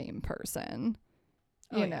the same person.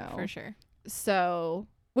 You know? Yeah, for sure. So,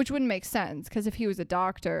 which wouldn't make sense, because if he was a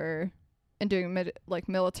doctor and doing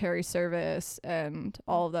military service and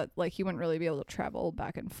all of that, like, he wouldn't really be able to travel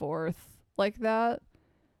back and forth like that.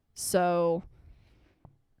 So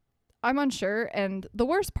I'm unsure. And the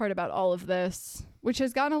worst part about all of this, which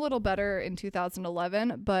has gotten a little better in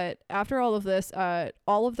 2011, but after all of this,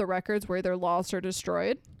 all of the records were either lost or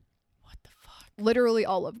destroyed. What the fuck? Literally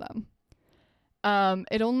all of them.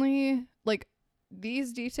 It only, like,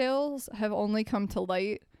 these details have only come to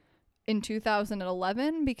light in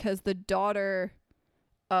 2011 because the daughter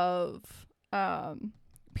of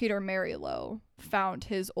Peter Marilow found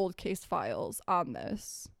his old case files on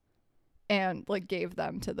this and, like, gave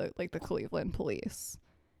them to the Cleveland police.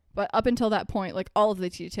 But up until that point, like, all of the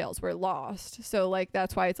details were lost. So, like,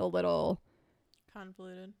 that's why it's a little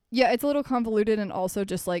convoluted. Yeah, it's a little convoluted, and also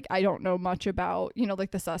just, like, I don't know much about, you know,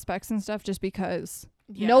 like, the suspects and stuff, just because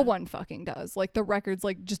no one fucking does. Like, the records,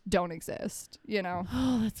 like, just don't exist, you know?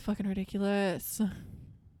 Oh, that's fucking ridiculous.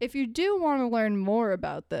 If you do want to learn more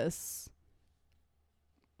about this,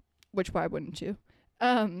 which why wouldn't you?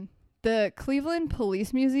 The Cleveland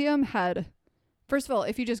Police Museum had, first of all,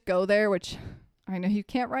 if you just go there, which I know you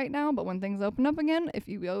can't right now, but when things open up again, if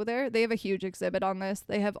you go there, they have a huge exhibit on this.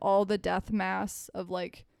 They have all the death mass of,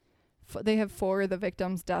 like, they have 4 of the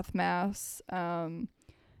victims' death mass.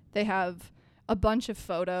 They have a bunch of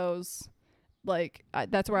photos. Like,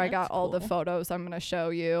 that's where I got all the photos I'm going to show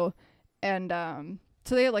you. And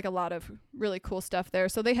so they had, like, a lot of really cool stuff there.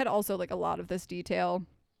 So they had also, like, a lot of this detail.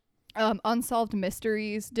 Unsolved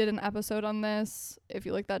Mysteries did an episode on this. If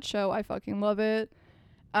you like that show, I fucking love it.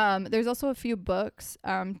 There's also a few books.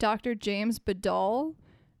 Dr. James Badal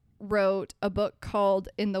wrote a book called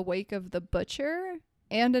In the Wake of the Butcher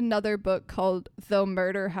and another book called Though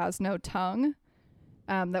Murder Has No Tongue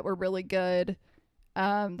that were really good.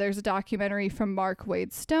 There's a documentary from Mark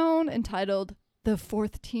Wade Stone entitled The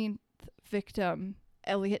 14th Victim,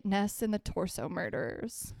 Elliot Ness and the Torso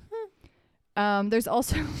Murders. There's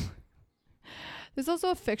also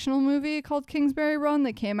a fictional movie called Kingsbury Run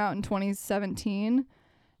that came out in 2017.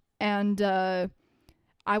 And I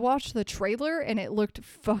watched the trailer and it looked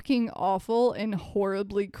fucking awful and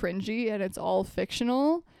horribly cringy, and it's all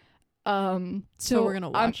fictional. So we're going to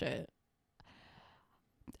watch it.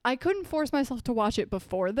 I couldn't force myself to watch it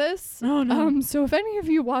before this. Oh, no. So if any of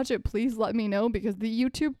you watch it, please let me know, because the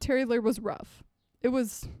YouTube trailer was rough. It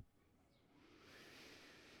was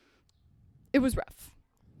rough.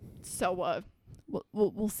 So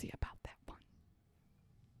we'll see about that one.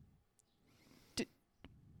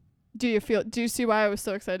 Do you see why I was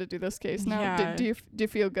so excited to do this case now? Yeah. Do you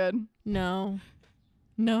feel good? No,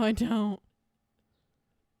 I don't.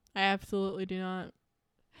 I absolutely do not.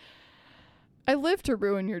 I live to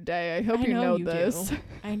ruin your day. I hope you know this. Do.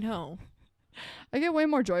 I know. I get way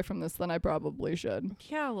more joy from this than I probably should.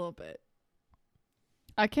 Yeah, a little bit.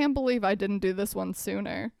 I can't believe I didn't do this one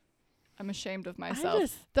sooner. I'm ashamed of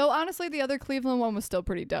myself. Though honestly, the other Cleveland one was still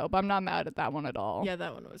pretty dope. I'm not mad at that one at all. Yeah,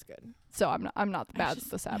 that one was good. So I'm not mad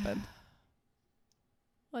that this happened.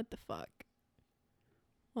 What the fuck?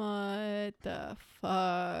 What the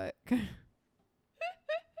fuck?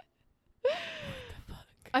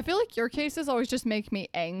 I feel like your cases always just make me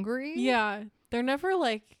angry. Yeah, they're never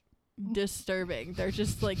like disturbing. They're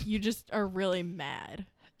just like, you just are really mad.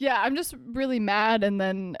 Yeah, I'm just really mad, and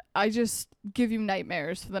then I just give you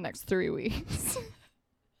nightmares for the next 3 weeks.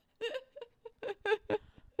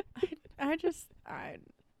 What the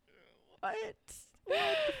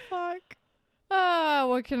fuck?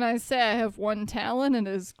 What can I say? I have one talent and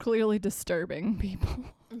it is clearly disturbing people.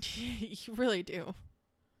 You really do.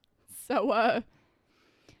 So,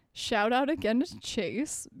 shout out again to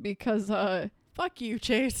Chase because, Fuck you,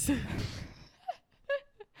 Chase.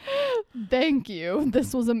 thank you.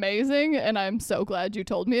 This was amazing, and I'm so glad you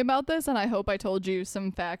told me about this, and I hope I told you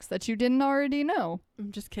some facts that you didn't already know.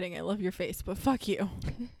 I'm just kidding. I love your face, but fuck you.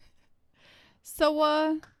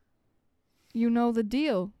 So, you know the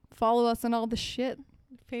deal. Follow us on all the shit.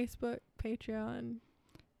 Facebook, Patreon,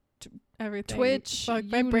 everything. Twitch, Fuck,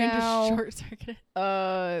 my you brain now, just short-circuited.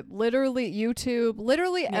 Literally YouTube,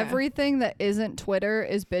 literally Yeah. everything that isn't Twitter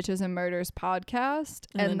is Bitches and Murders podcast,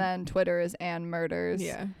 And and then Twitter is and Murders.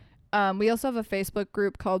 Yeah. We also have a Facebook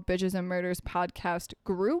group called Bitches and Murders podcast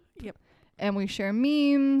group. Yep. And we share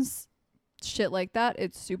memes, shit like that.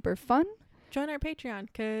 It's super fun. Join our Patreon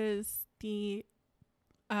because the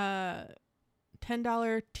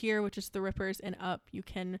 $10 tier, which is the Rippers and up, you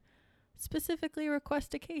can specifically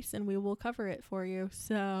request a case and we will cover it for you.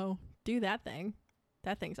 So do that thing.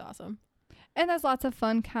 That thing's awesome. And there's lots of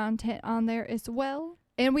fun content on there as well.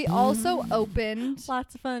 And we also opened,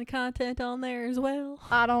 Lots of fun content on there as well.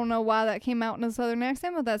 I don't know why that came out in a southern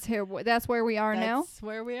accent, but that's where we are now. That's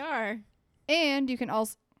where we are. And you can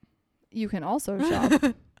also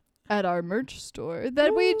shop at our merch store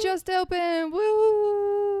that we just opened.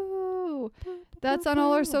 Woo! That's on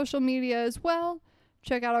all our social media as well.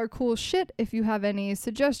 Check out our cool shit if you have any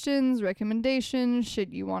suggestions, recommendations, shit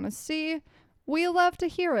you want to see. We love to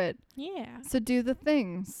hear it. Yeah. So do the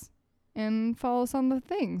things and follow us on the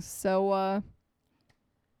things. So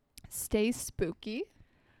stay spooky,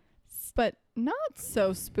 but not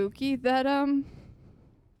so spooky that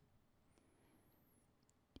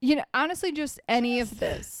honestly, just any of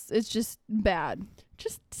this. It's just bad.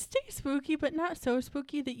 Just stay spooky, but not so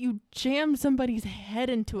spooky that you jam somebody's head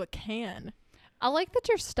into a can. I like that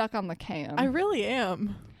you're stuck on the can. I really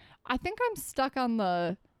am. I think I'm stuck on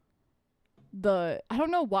the I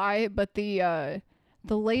don't know why, but the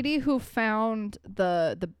lady who found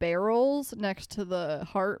the barrels next to the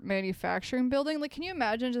Hart manufacturing building, like, can you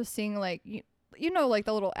imagine just seeing like like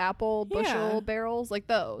the little apple bushel Yeah. barrels, like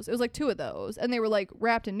those? It was like 2 of those, and they were like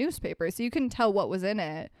wrapped in newspaper, so you couldn't tell what was in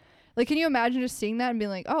it. Like, can you imagine just seeing that and being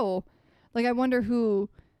like, oh, like, I wonder who,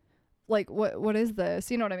 like, what is this?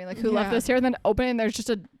 You know what I mean? Like, who left Yeah. this here? And then open it and there's just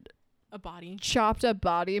a body. chopped up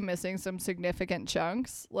body missing some significant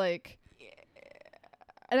chunks. Like,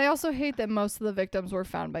 and I also hate that most of the victims were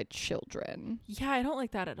found by children. Yeah, I don't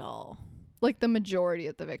like that at all. Like, the majority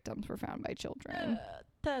of the victims were found by children.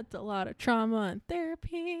 That's a lot of trauma and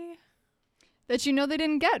therapy. That they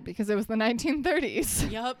didn't get because it was the 1930s.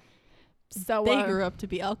 Yup. So They grew up to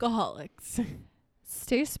be alcoholics.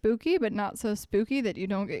 stay spooky, but not so spooky that you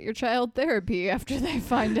don't get your child therapy after they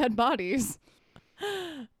find dead bodies.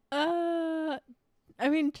 I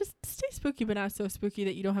mean, just stay spooky, but not so spooky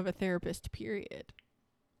that you don't have a therapist, period.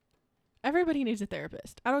 Everybody needs a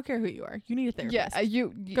therapist. I don't care who you are. You need a therapist. Yeah,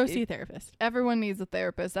 you Go see a therapist. Everyone needs a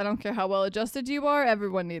therapist. I don't care how well adjusted you are.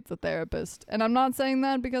 Everyone needs a therapist. And I'm not saying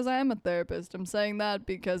that because I am a therapist. I'm saying that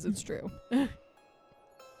because it's true. I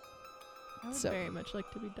would So. very much like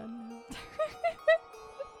to be done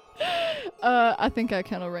now. I think I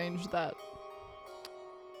can arrange that.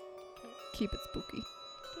 Keep it spooky.